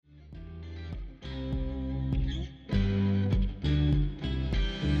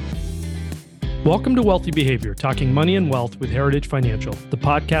Welcome to Wealthy Behavior, talking money and wealth with Heritage Financial, the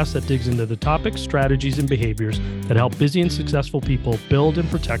podcast that digs into the topics, strategies, and behaviors that help busy and successful people build and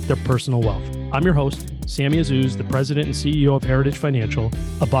protect their personal wealth. I'm your host, Sammy Azuz, the president and CEO of Heritage Financial,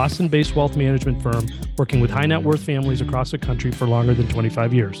 a Boston-based wealth management firm working with high net worth families across the country for longer than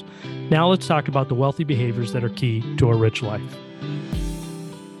 25 years. Now let's talk about the wealthy behaviors that are key to a rich life.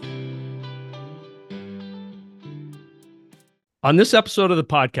 On this episode of the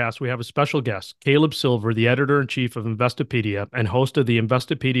podcast, we have a special guest, Caleb Silver, the editor-in-chief of Investopedia and host of the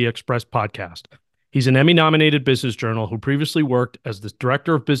Investopedia Express podcast. He's an Emmy-nominated business journal who previously worked as the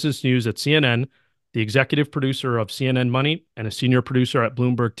director of business news at CNN, the executive producer of CNN Money, and a senior producer at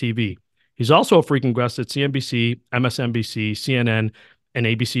Bloomberg TV. He's also a frequent guest at CNBC, MSNBC, CNN, and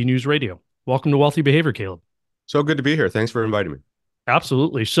ABC News Radio. Welcome to Wealthy Behavior, Caleb. So good to be here. Thanks for inviting me.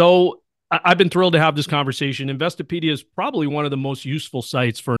 Absolutely. So I've been thrilled to have this conversation. Investopedia is probably one of the most useful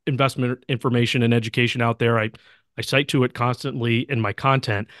sites for investment information and education out there. I cite to it constantly in my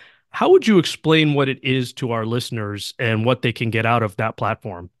content. How would you explain what it is to our listeners and what they can get out of that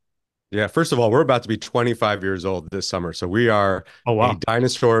platform? Yeah, first of all, we're about to be 25 years old this summer. So we are a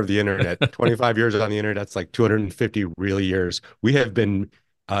dinosaur of the internet. 25 years on the internet, that's like 250 real years. We have been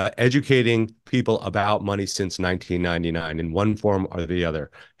educating people about money since 1999 in one form or the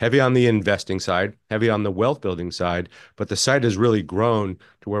other. Heavy on the investing side, heavy on the wealth building side, but the site has really grown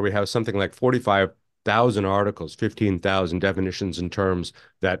to where we have something like 45,000 articles, 15,000 definitions and terms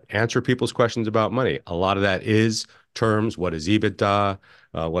that answer people's questions about money. A lot of that is terms. What is EBITDA?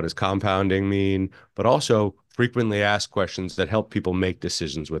 What does compounding mean? But also frequently asked questions that help people make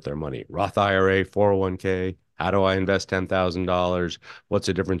decisions with their money. Roth IRA, 401k, how do I invest $10,000? What's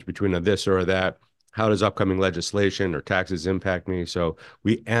the difference between a this or a that? How does upcoming legislation or taxes impact me? So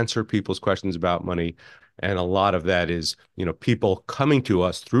we answer people's questions about money. And a lot of that is, people coming to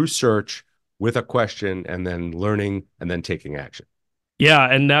us through search with a question and then learning and then taking action.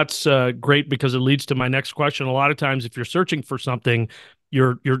 Yeah, and that's great because it leads to my next question. A lot of times if you're searching for something,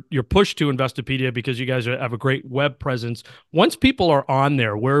 you're pushed to Investopedia because you guys have a great web presence. Once people are on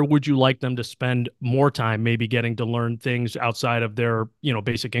there, where would you like them to spend more time, maybe getting to learn things outside of their,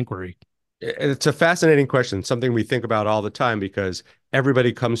 basic inquiry? It's a fascinating question, something we think about all the time because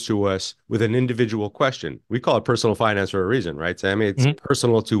everybody comes to us with an individual question. We call it personal finance for a reason, right, Sammy? It's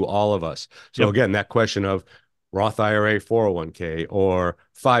personal to all of us. So again, that question of Roth IRA, 401k, or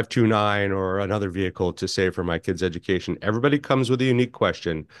 529, or another vehicle to save for my kids' education. Everybody comes with a unique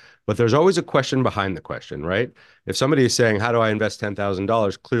question, but there's always a question behind the question, right? If somebody is saying, how do I invest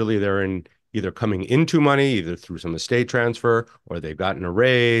 $10,000? Clearly they're either coming into money, either through some estate transfer, or they've gotten a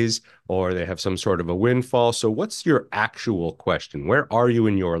raise, or they have some sort of a windfall. So what's your actual question? Where are you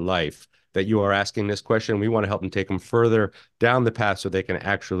in your life that you are asking this question? We want to help them take them further down the path so they can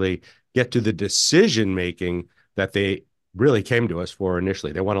actually get to the decision-making that they really came to us for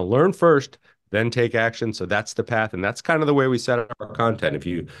initially. They want to learn first, then take action. So that's the path. And that's kind of the way we set up our content. If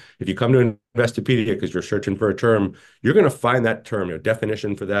you come to Investopedia because you're searching for a term, you're going to find that term, a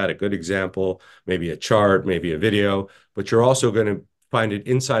definition for that, a good example, maybe a chart, maybe a video, but you're also going to find it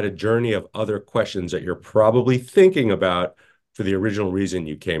inside a journey of other questions that you're probably thinking about for the original reason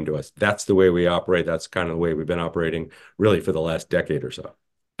you came to us. That's the way we operate. That's kind of the way we've been operating really for the last decade or so.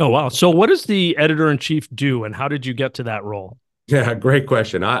 Oh, wow. So what does the editor-in-chief do, and how did you get to that role? Yeah, great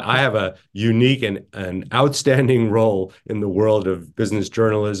question. I have a unique and an outstanding role in the world of business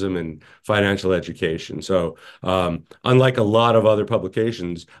journalism and financial education. So unlike a lot of other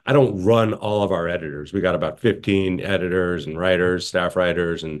publications, I don't run all of our editors. We got about 15 editors and writers, staff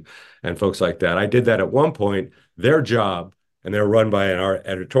writers, and folks like that. I did that at one point. Their job, and they're run by our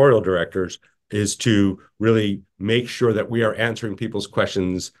editorial directors, is to really make sure that we are answering people's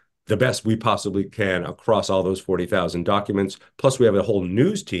questions the best we possibly can across all those 40,000 documents. Plus, we have a whole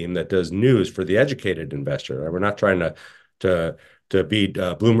news team that does news for the educated investor. We're not trying to beat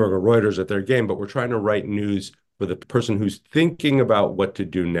Bloomberg or Reuters at their game, but we're trying to write news for the person who's thinking about what to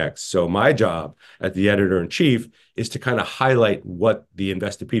do next. So my job as the editor-in-chief is to kind of highlight what the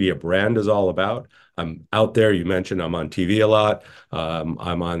Investopedia brand is all about. I'm out there. You mentioned I'm on TV a lot. I'm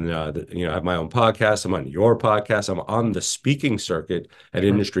on, I have my own podcast. I'm on your podcast. I'm on the speaking circuit at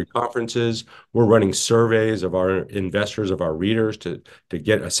industry conferences. We're running surveys of our investors, of our readers to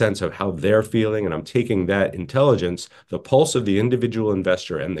get a sense of how they're feeling. And I'm taking that intelligence, the pulse of the individual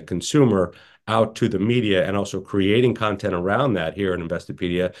investor and the consumer, out to the media, and also creating content around that here at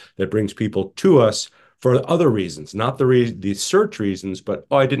Investopedia that brings people to us for other reasons, not the search reasons, but,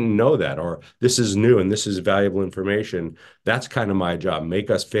 oh, I didn't know that, or this is new and this is valuable information. That's kind of my job.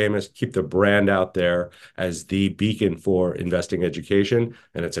 Make us famous, keep the brand out there as the beacon for investing education.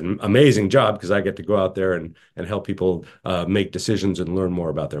 And it's an amazing job because I get to go out there and help people make decisions and learn more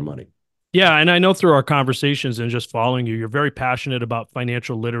about their money. Yeah, and I know through our conversations and just following you, you're very passionate about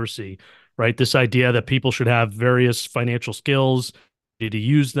financial literacy, right? This idea that people should have various financial skills to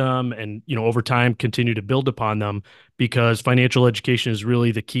use them and, over time continue to build upon them because financial education is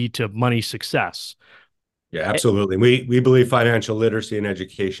really the key to money success. Yeah, absolutely. We believe financial literacy and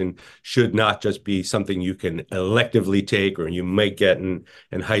education should not just be something you can electively take or you might get in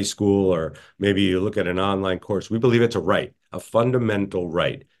high school, or maybe you look at an online course. We believe it's a right, a fundamental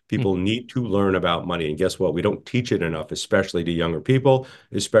right. People need to learn about money. And guess what? We don't teach it enough, especially to younger people,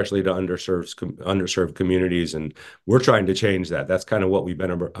 especially to underserved communities. And we're trying to change that. That's kind of what we've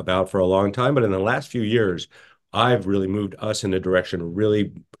been about for a long time. But in the last few years, I've really moved us in a direction to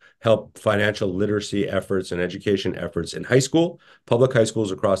really help financial literacy efforts and education efforts in high school, public high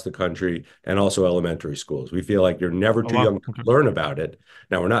schools across the country, and also elementary schools. We feel like you're never too young to learn about it.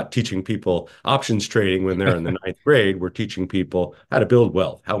 Now, we're not teaching people options trading when they're in the ninth grade. We're teaching people how to build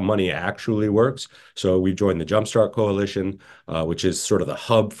wealth, how money actually works. So we joined the Jumpstart Coalition, which is sort of the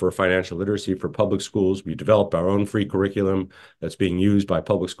hub for financial literacy for public schools. We developed our own free curriculum that's being used by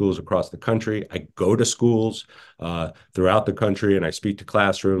public schools across the country. I go to schools throughout the country, and I speak to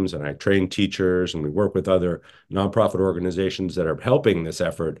classrooms, and I train teachers, and we work with other nonprofit organizations that are helping this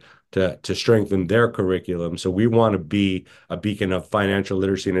effort to strengthen their curriculum. So we want to be a beacon of financial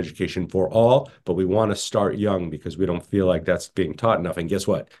literacy and education for all, but we want to start young because we don't feel like that's being taught enough. And guess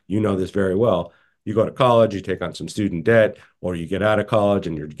what? You know this very well. You go to college, you take on some student debt, or you get out of college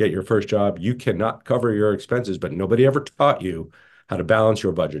and you get your first job. You cannot cover your expenses, but nobody ever taught you how to balance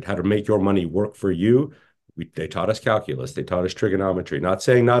your budget, how to make your money work for you. They taught us calculus. They taught us trigonometry. Not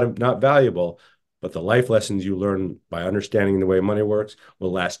saying not valuable, but the life lessons you learn by understanding the way money works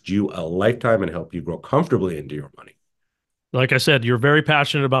will last you a lifetime and help you grow comfortably into your money. Like I said, you're very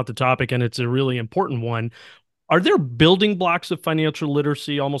passionate about the topic, and it's a really important one. Are there building blocks of financial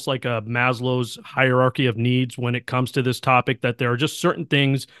literacy, almost like a Maslow's hierarchy of needs when it comes to this topic, that there are just certain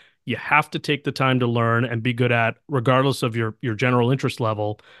things you have to take the time to learn and be good at, regardless of your general interest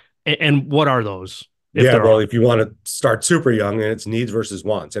level? And what are those? If you want to start super young, and it's needs versus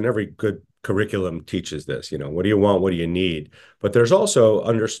wants, and every good curriculum teaches this, what do you want? What do you need? But there's also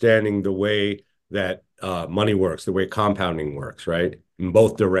understanding the way that money works, the way compounding works, right? In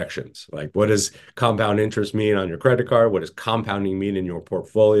both directions. Like, what does compound interest mean on your credit card? What does compounding mean in your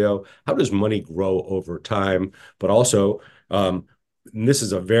portfolio? How does money grow over time? But also, this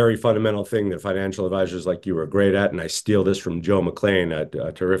is a very fundamental thing that financial advisors like you are great at. And I steal this from Joe McLean,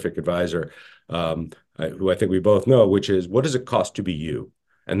 a terrific advisor, who I think we both know, which is, what does it cost to be you?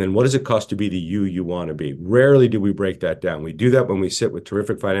 And then what does it cost to be the you want to be? Rarely do we break that down. We do that when we sit with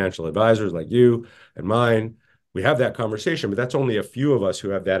terrific financial advisors like you and mine. We have that conversation, but that's only a few of us who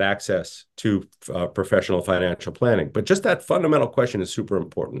have that access to professional financial planning. But just that fundamental question is super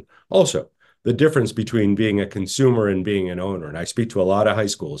important. Also, the difference between being a consumer and being an owner. And I speak to a lot of high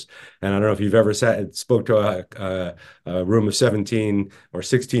schools, and I don't know if you've ever spoke to a room of 17 or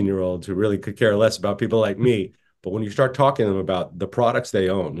 16-year-olds who really could care less about people like me. But when you start talking to them about the products they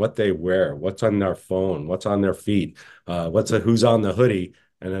own, what they wear, what's on their phone, what's on their feet, who's on the hoodie,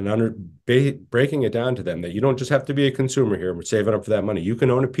 and then breaking it down to them that you don't just have to be a consumer here. We're saving up for that money. You can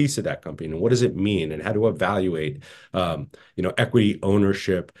own a piece of that company. And what does it mean? And how to evaluate, equity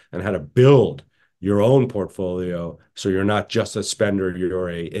ownership, and how to build your own portfolio so you're not just a spender, you're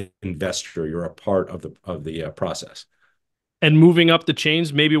an investor, you're a part of the process. And moving up the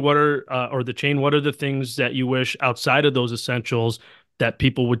chains, maybe what are the things that you wish outside of those essentials that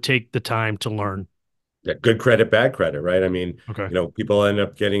people would take the time to learn? Yeah, good credit, bad credit, right? I mean, okay. People end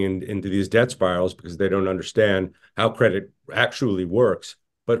up getting into these debt spirals because they don't understand how credit actually works,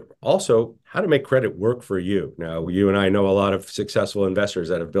 but also how to make credit work for you. Now, you and I know a lot of successful investors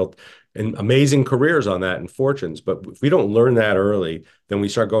that have built amazing careers on that and fortunes, but if we don't learn that early, then we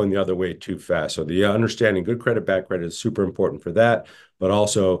start going the other way too fast. So the understanding good credit, bad credit is super important for that, but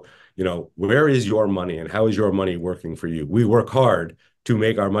also, where is your money and how is your money working for you? We work hard to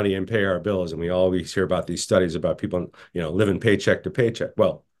make our money and pay our bills. And we always hear about these studies about people, living paycheck to paycheck.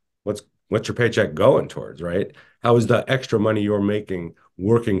 Well, what's your paycheck going towards, right? How is the extra money you're making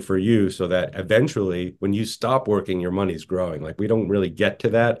working for you so that eventually when you stop working, your money's growing? Like, we don't really get to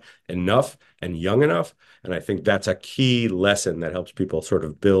that enough and young enough. And I think that's a key lesson that helps people sort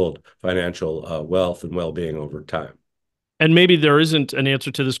of build financial wealth and well-being over time. And maybe there isn't an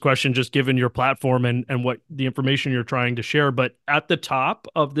answer to this question just given your platform and what the information you're trying to share. But at the top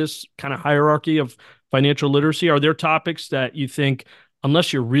of this kind of hierarchy of financial literacy, are there topics that you think,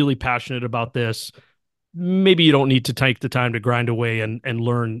 unless you're really passionate about this, maybe you don't need to take the time to grind away and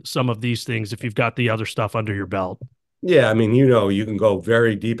learn some of these things if you've got the other stuff under your belt? Yeah, I mean, you can go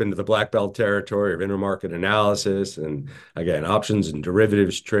very deep into the black belt territory of intermarket analysis and again, options and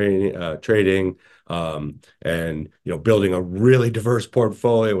derivatives trading, and building a really diverse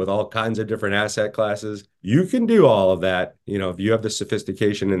portfolio with all kinds of different asset classes. You can do all of that, if you have the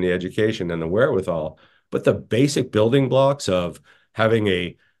sophistication and the education and the wherewithal. But the basic building blocks of having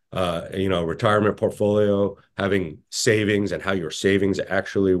a retirement portfolio, having savings and how your savings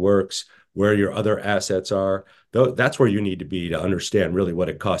actually works, where your other assets are. That's where you need to be to understand really what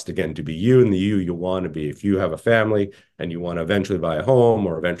it costs, again, to be you and the you want to be. If you have a family and you want to eventually buy a home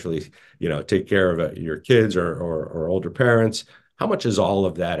or eventually, take care of your kids or older parents, how much is all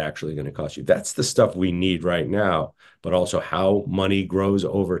of that actually going to cost you? That's the stuff we need right now, but also how money grows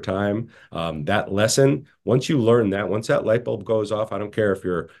over time. That lesson, once you learn that, once that light bulb goes off, I don't care if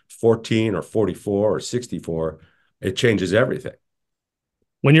you're 14 or 44 or 64, it changes everything.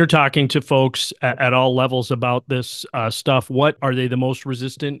 When you're talking to folks at all levels about this stuff, what are they the most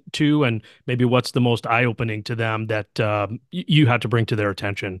resistant to, and maybe what's the most eye-opening to them that you had to bring to their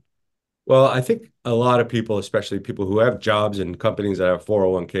attention? Well, I think a lot of people, especially people who have jobs in companies that have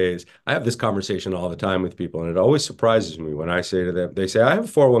 401ks, I have this conversation all the time with people, and it always surprises me when I say to them, they say, I have a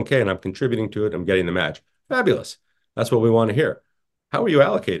 401k and I'm contributing to it, I'm getting the match. Fabulous. That's what we want to hear. How are you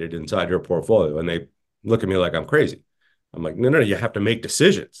allocated inside your portfolio? And they look at me like I'm crazy. I'm like, no, you have to make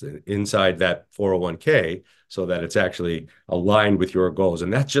decisions inside that 401k so that it's actually aligned with your goals.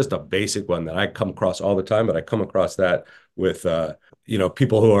 And that's just a basic one that I come across all the time, but I come across that with,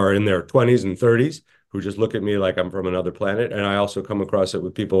 people who are in their 20s and 30s who just look at me like I'm from another planet. And I also come across it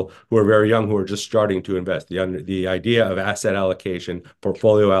with people who are very young, who are just starting to invest. The idea of asset allocation,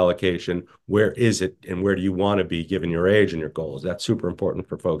 portfolio allocation, where is it and where do you want to be given your age and your goals? That's super important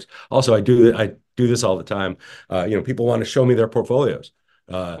for folks. Also, I do this all the time. People want to show me their portfolios.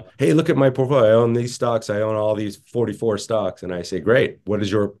 Hey, look at my portfolio. I own these stocks. I own all these 44 stocks. And I say, great. What is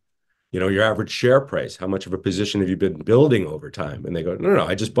your average share price? How much of a position have you been building over time? And they go, no,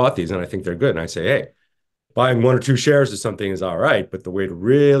 I just bought these and I think they're good. And I say, hey, buying one or two shares of something is all right, but the way to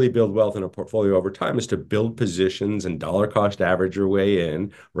really build wealth in a portfolio over time is to build positions and dollar cost average your way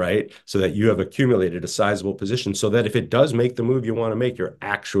in, right? So that you have accumulated a sizable position so that if it does make the move you want to make, you're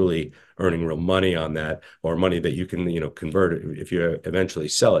actually earning real money on that, or money that you can, convert if you eventually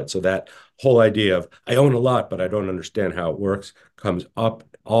sell it. So that whole idea of I own a lot, but I don't understand how it works comes up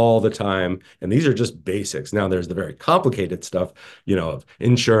all the time. And these are just basics. Now there's the very complicated stuff, of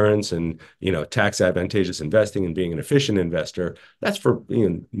insurance and, tax advantageous investing and being an efficient investor. That's for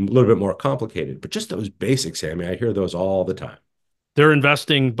a little bit more complicated, but just those basics, Sammy, I hear those all the time. They're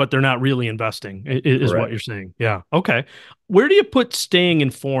investing, but they're not really investing, is what Correct. you're saying. Yeah. Okay. Where do you put staying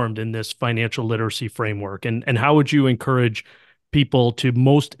informed in this financial literacy framework? And how would you encourage people to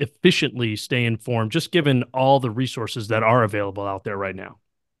most efficiently stay informed, just given all the resources that are available out there right now?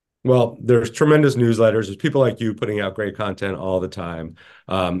 Well, there's tremendous newsletters. There's people like you putting out great content all the time.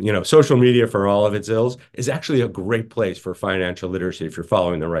 Social media, for all of its ills, is actually a great place for financial literacy if you're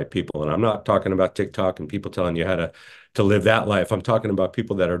following the right people. And I'm not talking about TikTok and people telling you how to live that life. I'm talking about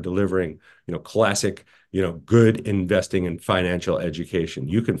people that are delivering, classic, good investing and financial education.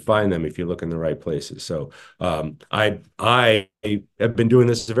 You can find them if you look in the right places. So I have been doing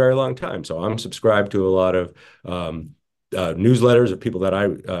this a very long time. So I'm subscribed to a lot of newsletters of people that I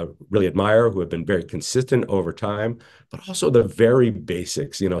really admire, who have been very consistent over time, but also the very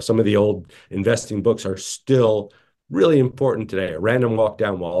basics. Some of the old investing books are still really important today. A Random Walk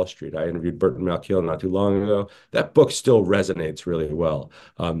Down Wall Street. I interviewed Burton Malkiel not too long ago. That book still resonates really well.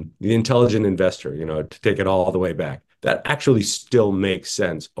 The Intelligent Investor, to take it all the way back. That actually still makes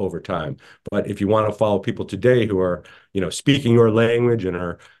sense over time. But if you want to follow people today who are, speaking your language and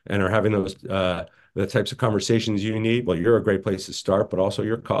are having those the types of conversations you need, well, you're a great place to start, but also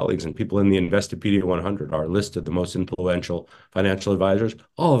your colleagues and people in the Investopedia 100, our list of the most influential financial advisors.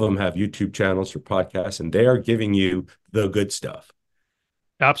 All of them have YouTube channels or podcasts, and they are giving you the good stuff.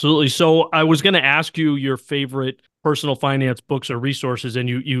 Absolutely. So I was going to ask you your favorite personal finance books or resources, and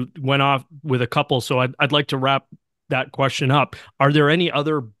you went off with a couple. So I'd like to wrap that question up. Are there any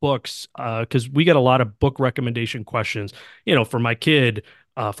other books? Because we get a lot of book recommendation questions, for my kid,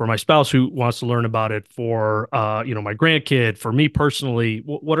 for my spouse who wants to learn about it, for my grandkid, for me personally.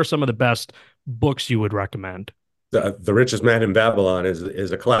 What are some of the best books you would recommend? The Richest Man in Babylon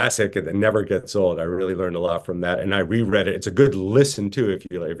is a classic and it never gets old. I really learned a lot from that, and I reread it. It's a good listen too if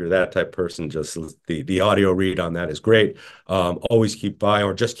you're that type of person. Just the audio read on that is great. Always keep buying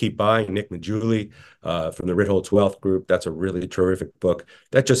or just keep buying. Nick Maggiulli from the Ritholtz Wealth Group. That's a really terrific book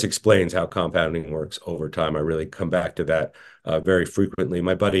that just explains how compounding works over time. I really come back to that very frequently.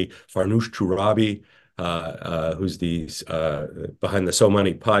 My buddy Farnoosh Torabi, who's the behind the So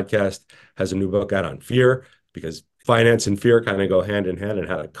Money podcast, has a new book out on fear, because finance and fear kind of go hand in hand and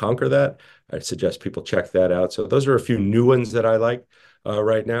how to conquer that. I suggest people check that out. So those are a few new ones that I like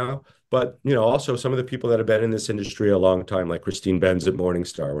right now. But, also some of the people that have been in this industry a long time, like Christine Benz at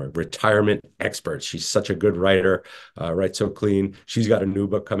Morningstar, retirement experts. She's such a good writer, writes so clean. She's got a new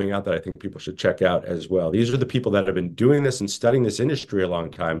book coming out that I think people should check out as well. These are the people that have been doing this and studying this industry a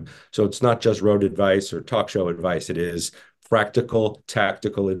long time. So it's not just road advice or talk show advice. It is practical,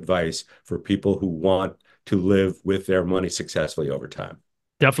 tactical advice for people who want to live with their money successfully over time.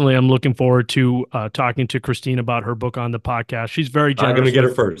 Definitely. I'm looking forward to talking to Christine about her book on the podcast. She's very generous. I'm going to get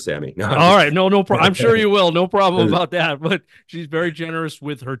her first, Sammy. No, all right. No problem. I'm sure you will. No problem about that. But she's very generous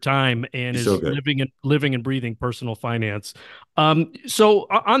with her time and is living and breathing personal finance. So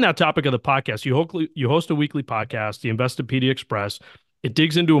on that topic of the podcast, you host a weekly podcast, the Investopedia Express. It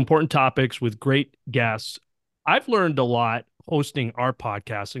digs into important topics with great guests. I've learned a lot hosting our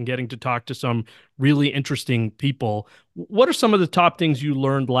podcast and getting to talk to some really interesting people. What are some of the top things you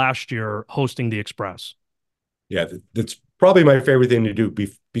learned last year hosting the Express? Yeah, that's probably my favorite thing to do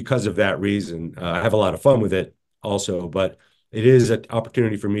because of that reason. I have a lot of fun with it also, but it is an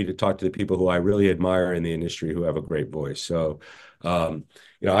opportunity for me to talk to the people who I really admire in the industry who have a great voice. So,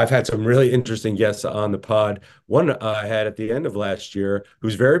 I've had some really interesting guests on the pod. One I had at the end of last year,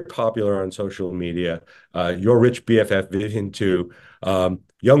 who's very popular on social media, your rich BFF, Vivian Tu,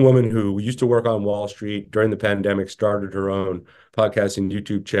 young woman who used to work on Wall Street during the pandemic, started her own podcasting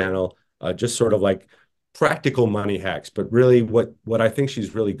YouTube channel, just sort of like practical money hacks, but really what I think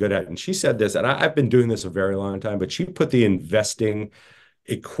she's really good at. And she said this, and I've been doing this a very long time, but she put the investing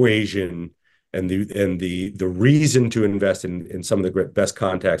equation and the reason to invest in some of the best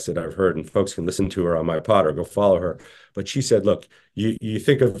contacts that I've heard, and folks can listen to her on my pod or go follow her. But she said, look, you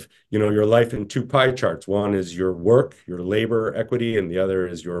think of your life in two pie charts. One is your work, your labor equity, and the other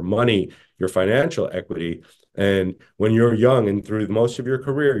is your money, your financial equity. And when you're young and through most of your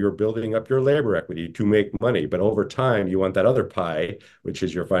career, you're building up your labor equity to make money. But over time, you want that other pie, which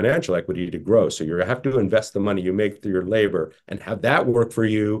is your financial equity, to grow. So you have to invest the money you make through your labor and have that work for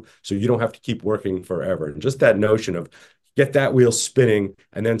you so you don't have to keep working forever. And just that notion of get that wheel spinning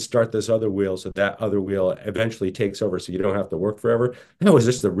and then start this other wheel so that other wheel eventually takes over so you don't have to work forever. That was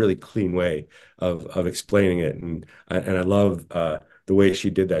just a really clean way of explaining it. And I love the way she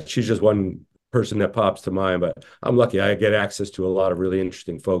did that. She's just one person that pops to mind, but I'm lucky I get access to a lot of really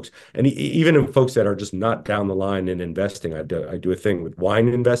interesting folks, and even in folks that are just not down the line in investing. I do a thing with wine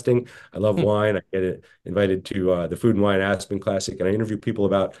investing. I love wine. I get invited to the Food and Wine Aspen Classic, and I interview people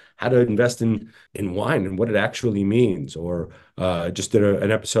about how to invest in wine and what it actually means. Or just did an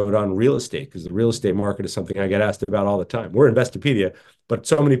episode on real estate, because the real estate market is something I get asked about all the time. We're Investopedia, but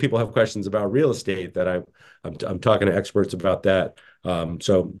so many people have questions about real estate that I'm talking to experts about that.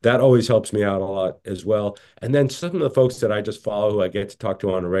 So that always helps me out a lot as well. And then some of the folks that I just follow, who I get to talk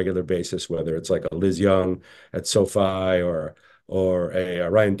to on a regular basis, whether it's like a Liz Young at SoFi or a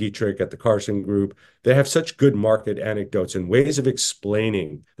Ryan Dietrich at the Carson Group, they have such good market anecdotes and ways of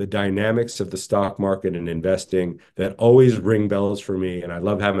explaining the dynamics of the stock market and investing that always ring bells for me. And I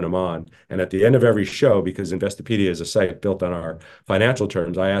love having them on. And at the end of every show, because Investopedia is a site built on our financial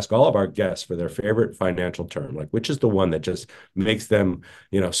terms, I ask all of our guests for their favorite financial term, like which is the one that just makes them,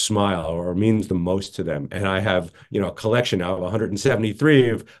 smile or means the most to them. And I have, a collection now of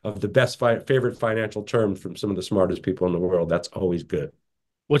 173 of the best favorite financial terms from some of the smartest people in the world. That's always good.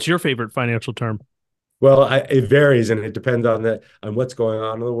 What's your favorite financial term? Well, it varies, and it depends on what's going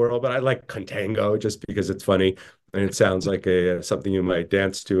on in the world. But I like contango just because it's funny and it sounds like something you might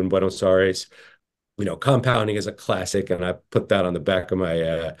dance to in Buenos Aires. Compounding is a classic, and I put that on the back of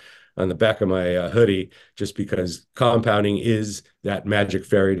my hoodie, just because compounding is that magic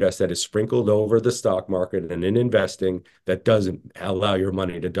fairy dust that is sprinkled over the stock market and in investing that doesn't allow your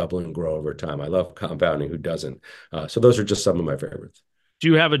money to double and grow over time. I love compounding. Who doesn't? So those are just some of my favorites. Do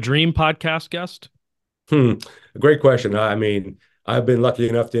you have a dream podcast guest? Great question. I mean, I've been lucky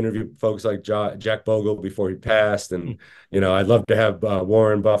enough to interview folks like Jack Bogle before he passed, and I'd love to have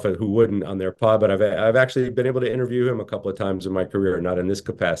Warren Buffett, who wouldn't, on their pod, but I've actually been able to interview him a couple of times in my career, not in this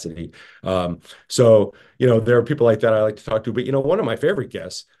capacity. So there are people like that I like to talk to. But one of my favorite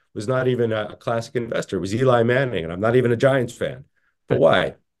guests was not even a classic investor. It was Eli Manning, and I'm not even a Giants fan. But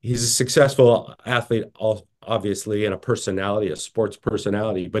why? He's a successful athlete, obviously, and a personality, a sports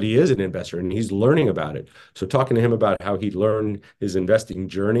personality, but he is an investor and he's learning about it. So talking to him about how he learned his investing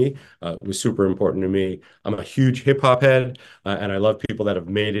journey was super important to me. I'm a huge hip hop head, and I love people that have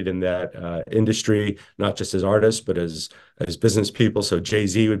made it in that industry, not just as artists, but as business people. So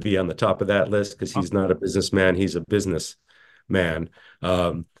Jay-Z would be on the top of that list because he's not a businessman, he's a businessman.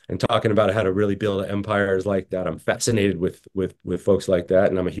 And talking about how to really build empires like that. I'm fascinated with folks like that,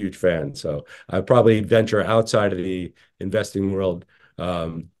 and I'm a huge fan. So I probably venture outside of the investing world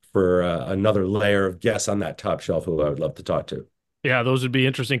for another layer of guests on that top shelf who I would love to talk to. Yeah, those would be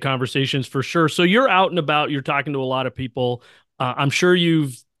interesting conversations for sure. So you're out and about, you're talking to a lot of people. I'm sure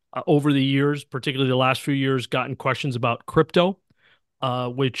you've, over the years, particularly the last few years, gotten questions about crypto,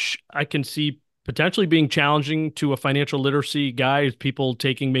 which I can see potentially being challenging to a financial literacy guy, is people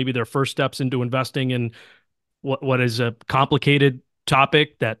taking maybe their first steps into investing in what is a complicated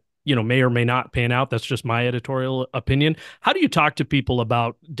topic that may or may not pan out. That's just my editorial opinion. How do you talk to people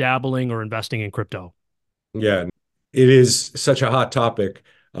about dabbling or investing in crypto? Yeah, it is such a hot topic,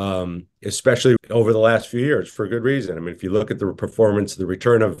 especially over the last few years for good reason. I mean, if you look at the performance, the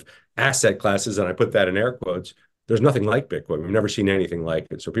return of asset classes, and I put that in air quotes, there's nothing like Bitcoin. We've never seen anything like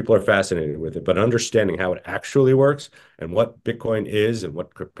it. So people are fascinated with it, but understanding how it actually works and what Bitcoin is and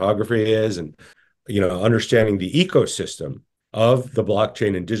what cryptography is, and understanding the ecosystem of the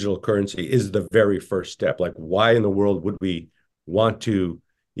blockchain and digital currency is the very first step. Like, why in the world would we want to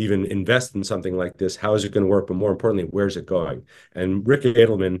even invest in something like this? How is it going to work? But more importantly, where's it going? And Rick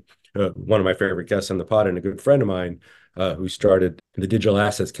Edelman, one of my favorite guests on the pod and a good friend of mine, who started the Digital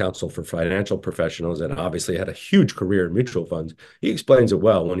Assets Council for Financial Professionals and obviously had a huge career in mutual funds. He explains it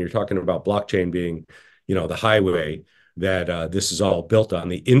well when you're talking about blockchain being, the highway that this is all built on,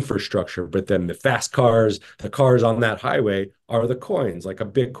 the infrastructure, but then the fast cars, the cars on that highway are the coins, like a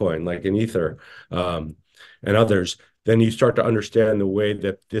Bitcoin, like an Ether, and others. Then you start to understand the way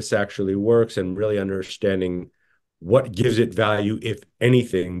that this actually works and really understanding what gives it value, if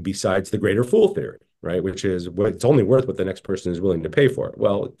anything, besides the greater fool theory, right? Which is it's only worth what the next person is willing to pay for it.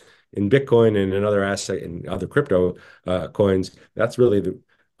 Well, in Bitcoin and in other asset and other crypto coins, that's really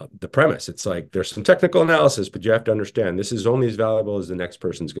the premise. It's like there's some technical analysis, but you have to understand this is only as valuable as the next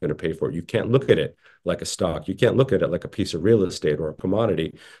person's going to pay for it. You can't look at it like a stock. You can't look at it like a piece of real estate or a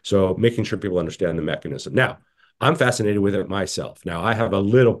commodity. So making sure people understand the mechanism. Now, I'm fascinated with it myself. Now, I have a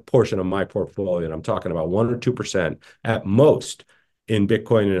little portion of my portfolio, and I'm talking about 1 or 2% at most in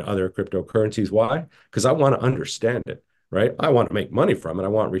Bitcoin and other cryptocurrencies. Why? Because I want to understand it, right? I want to make money from it. I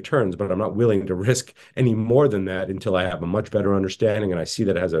want returns, but I'm not willing to risk any more than that until I have a much better understanding and I see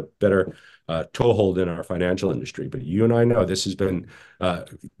that it has a better toehold in our financial industry. But you and I know this has been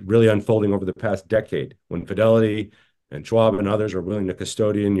really unfolding over the past decade. When Fidelity and Schwab and others are willing to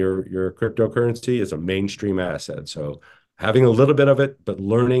custodian your cryptocurrency is a mainstream asset. So having a little bit of it, but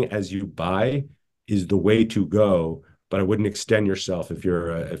learning as you buy is the way to go. But I wouldn't extend yourself if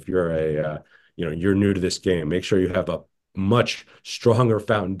you're new to this game. Make sure you have a much stronger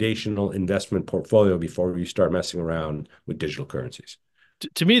foundational investment portfolio before you start messing around with digital currencies.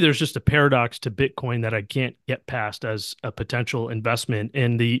 To me, there's just a paradox to Bitcoin that I can't get past as a potential investment,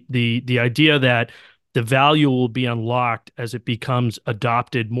 and the idea that the value will be unlocked as it becomes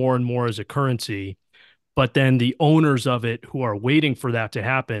adopted more and more as a currency. But then the owners of it who are waiting for that to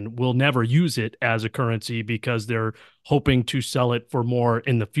happen will never use it as a currency because they're hoping to sell it for more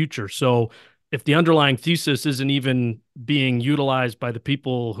in the future. So if the underlying thesis isn't even being utilized by the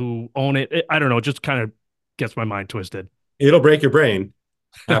people who own it, I don't know, it just kind of gets my mind twisted. It'll break your brain.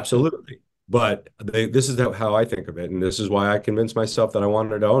 Absolutely. But this is how I think of it. And this is why I convinced myself that I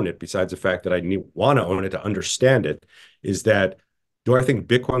wanted to own it, besides the fact that I want to own it to understand it, is that do I think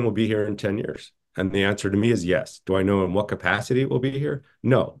Bitcoin will be here in 10 years? And the answer to me is yes. Do I know in what capacity it will be here?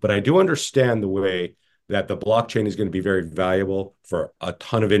 No. But I do understand the way that the blockchain is going to be very valuable for a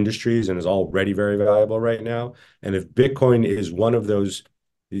ton of industries and is already very valuable right now. And if Bitcoin is one of those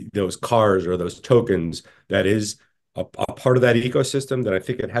cars or those tokens that is a part of that ecosystem, then I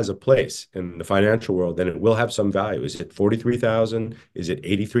think it has a place in the financial world, then it will have some value. Is it 43,000? Is it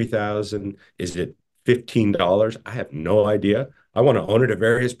 83,000? Is it $15? I have no idea. I want to own it at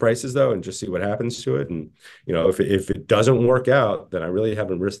various prices though, and just see what happens to it. And if it doesn't work out, then I really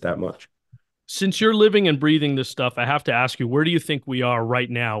haven't risked that much. Since you're living and breathing this stuff, I have to ask you, where do you think we are right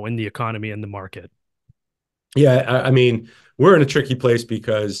now in the economy and the market? Yeah, I mean, we're in a tricky place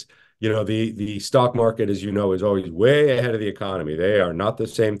because the stock market, as you know, is always way ahead of the economy. They are not the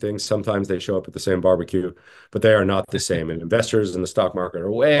same thing. Sometimes they show up at the same barbecue, but they are not the same. And investors in the stock market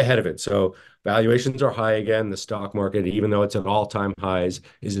are way ahead of it. So valuations are high again. The stock market, even though it's at all-time highs,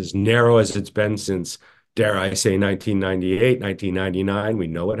 is as narrow as it's been since, dare I say, 1998, 1999. We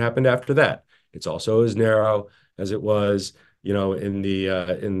know what happened after that. It's also as narrow as it was, in the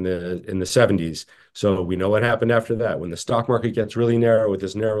 70s. So we know what happened after that. When the stock market gets really narrow with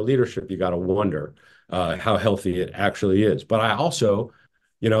this narrow leadership, you got to wonder how healthy it actually is. But I also,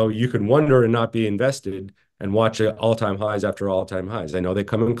 you can wonder and not be invested and watch all-time highs after all-time highs. I know they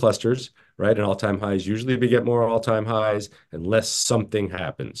come in clusters, right? And all-time highs usually we get more all-time highs unless something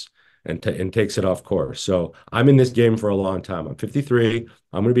happens and takes it off course. So I'm in this game for a long time. I'm 53.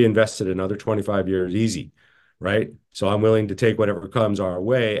 I'm going to be invested another 25 years easy, right? So I'm willing to take whatever comes our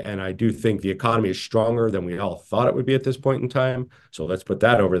way. And I do think the economy is stronger than we all thought it would be at this point in time. So let's put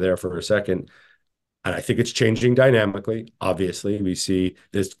that over there for a second. And I think it's changing dynamically. Obviously, we see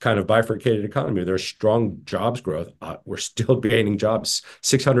this kind of bifurcated economy. There's strong jobs growth. We're still gaining jobs,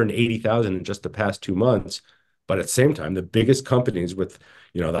 680,000 in just the past 2 months. But at the same time, the biggest companies with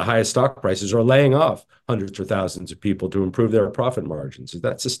the highest stock prices are laying off hundreds or thousands of people to improve their profit margins. Is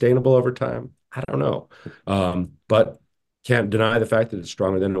that sustainable over time? I don't know. But can't deny the fact that it's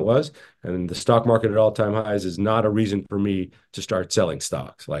stronger than it was. And the stock market at all-time highs is not a reason for me to start selling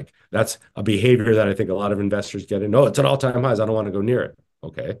stocks. Like that's a behavior that I think a lot of investors get in. Oh, it's at all-time highs. I don't want to go near it.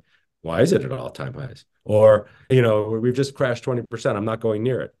 Okay. Why is it at all-time highs? Or, we've just crashed 20%. I'm not going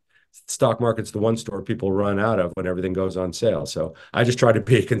near it. Stock market's the one store people run out of when everything goes on sale. So I just try to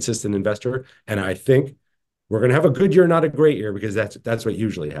be a consistent investor. And I think we're going to have a good year, not a great year, because that's what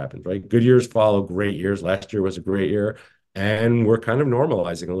usually happens, right? Good years follow great years. Last year was a great year. And we're kind of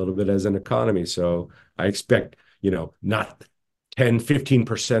normalizing a little bit as an economy. So I expect, not 10,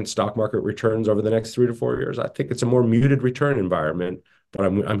 15% stock market returns over the next 3 to 4 years. I think it's a more muted return environment, but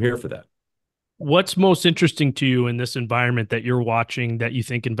I'm here for that. What's most interesting to you in this environment that you're watching that you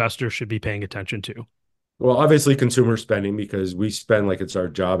think investors should be paying attention to? Well, obviously consumer spending, because we spend like it's our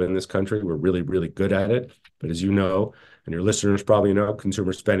job in this country. We're really, really good at it. But as you know, and your listeners probably know,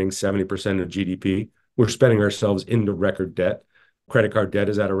 consumer spending 70% of GDP. We're spending ourselves into record debt. Credit card debt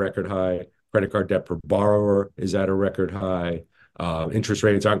is at a record high. Credit card debt per borrower is at a record high. Interest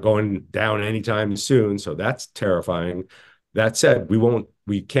rates aren't going down anytime soon, so that's terrifying. That said,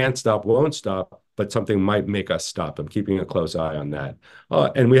 we can't stop, won't stop, but something might make us stop. I'm keeping a close eye on that.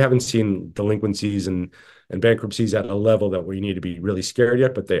 And we haven't seen delinquencies and bankruptcies at a level that we need to be really scared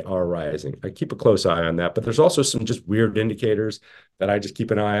yet, but they are rising. I keep a close eye on that. But there's also some just weird indicators that I just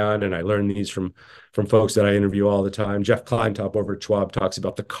keep an eye on. And I learn these from folks that I interview all the time. Jeff Kleintop over at Schwab talks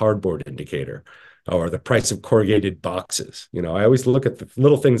about the cardboard indicator or the price of corrugated boxes. I always look at the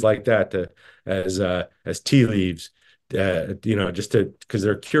little things like that as tea leaves, just because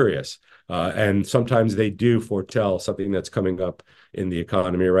they're curious. And sometimes they do foretell something that's coming up in the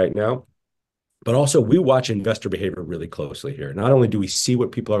economy right now. But also, we watch investor behavior really closely here. Not only do we see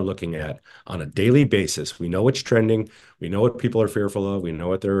what people are looking at on a daily basis, we know what's trending, we know what people are fearful of, we know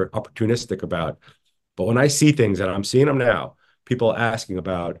what they're opportunistic about. But when I see things, and I'm seeing them now, people asking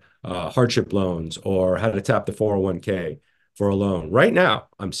about hardship loans or how to tap the 401k for a loan. Right now,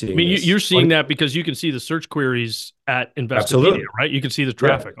 I'm seeing you're seeing that because you can see the search queries at Investopedia, absolutely, right? You can see the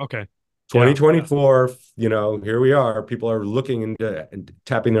traffic. Yeah. Okay. 2024, here we are. People are looking into and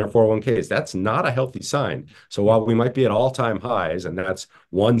tapping their 401ks. That's not a healthy sign. So while we might be at all-time highs, and that's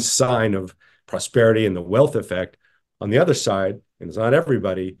one sign of prosperity and the wealth effect, on the other side, and it's not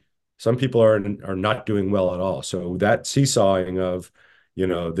everybody, some people are not doing well at all. So that seesawing of,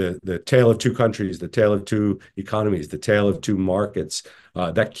 the tale of two countries, the tale of two economies, the tale of two markets,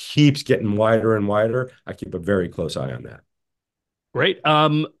 that keeps getting wider and wider. I keep a very close eye on that. Great.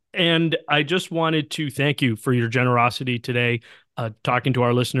 And I just wanted to thank you for your generosity today, talking to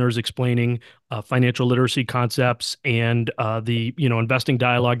our listeners, explaining financial literacy concepts and the investing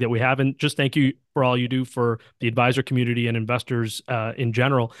dialogue that we have. And just thank you for all you do for the advisor community and investors in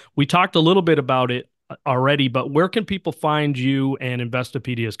general. We talked a little bit about it already, but where can people find you and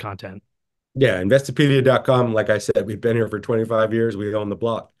Investopedia's content? Yeah, Investopedia.com. Like I said, we've been here for 25 years. We own the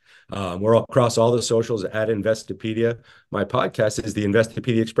block. We're across all the socials at Investopedia. My podcast is the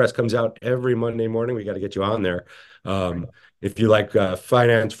Investopedia Express, comes out every Monday morning. We got to get you on there. If you like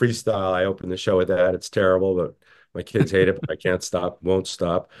finance freestyle, I open the show with that. It's terrible, but my kids hate it, but I can't stop, won't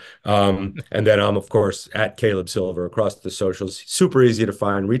stop. And then I'm, of course, at Caleb Silver across the socials. Super easy to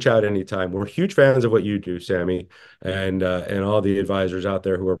find. Reach out anytime. We're huge fans of what you do, Sammy, and all the advisors out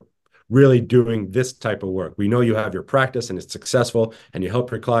there who are really doing this type of work. We know you have your practice and it's successful and you help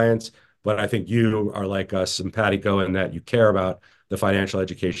your clients, but I think you are like us, simpatico, in that you care about the financial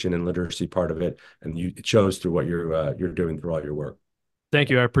education and literacy part of it, and it shows through what you're doing through all your work. Thank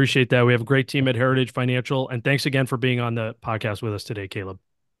you. I appreciate that. We have a great team at Heritage Financial, and thanks again for being on the podcast with us today, Caleb.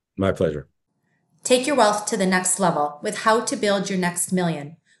 My pleasure. Take your wealth to the next level with How to Build Your Next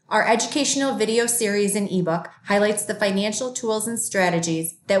Million. Our educational video series and ebook highlights the financial tools and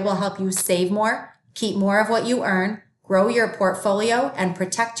strategies that will help you save more, keep more of what you earn, grow your portfolio, and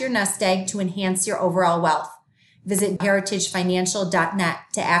protect your nest egg to enhance your overall wealth. Visit heritagefinancial.net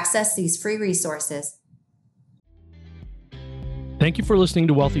to access these free resources. Thank you for listening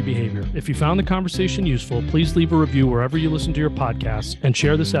to Wealthy Behavior. If you found the conversation useful, please leave a review wherever you listen to your podcasts and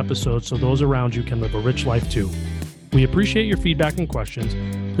share this episode so those around you can live a rich life too. We appreciate your feedback and questions.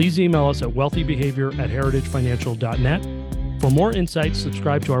 Please email us at wealthybehavior@heritagefinancial.net. For more insights,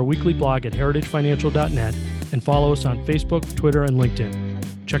 subscribe to our weekly blog at heritagefinancial.net and follow us on Facebook, Twitter, and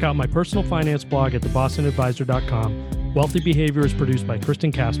LinkedIn. Check out my personal finance blog at thebostonadvisor.com. Wealthy Behavior is produced by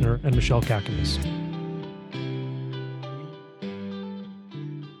Kristen Kastner and Michelle Kakanis.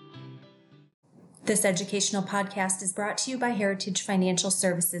 This educational podcast is brought to you by Heritage Financial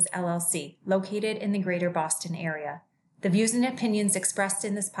Services, LLC, located in the greater Boston area. The views and opinions expressed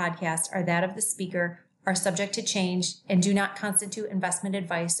in this podcast are that of the speaker, are subject to change, and do not constitute investment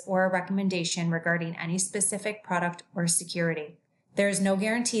advice or a recommendation regarding any specific product or security. There is no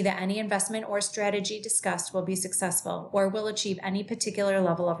guarantee that any investment or strategy discussed will be successful or will achieve any particular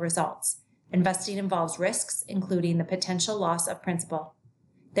level of results. Investing involves risks, including the potential loss of principal.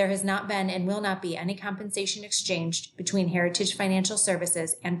 There has not been and will not be any compensation exchanged between Heritage Financial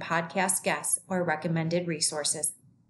Services and podcast guests or recommended resources.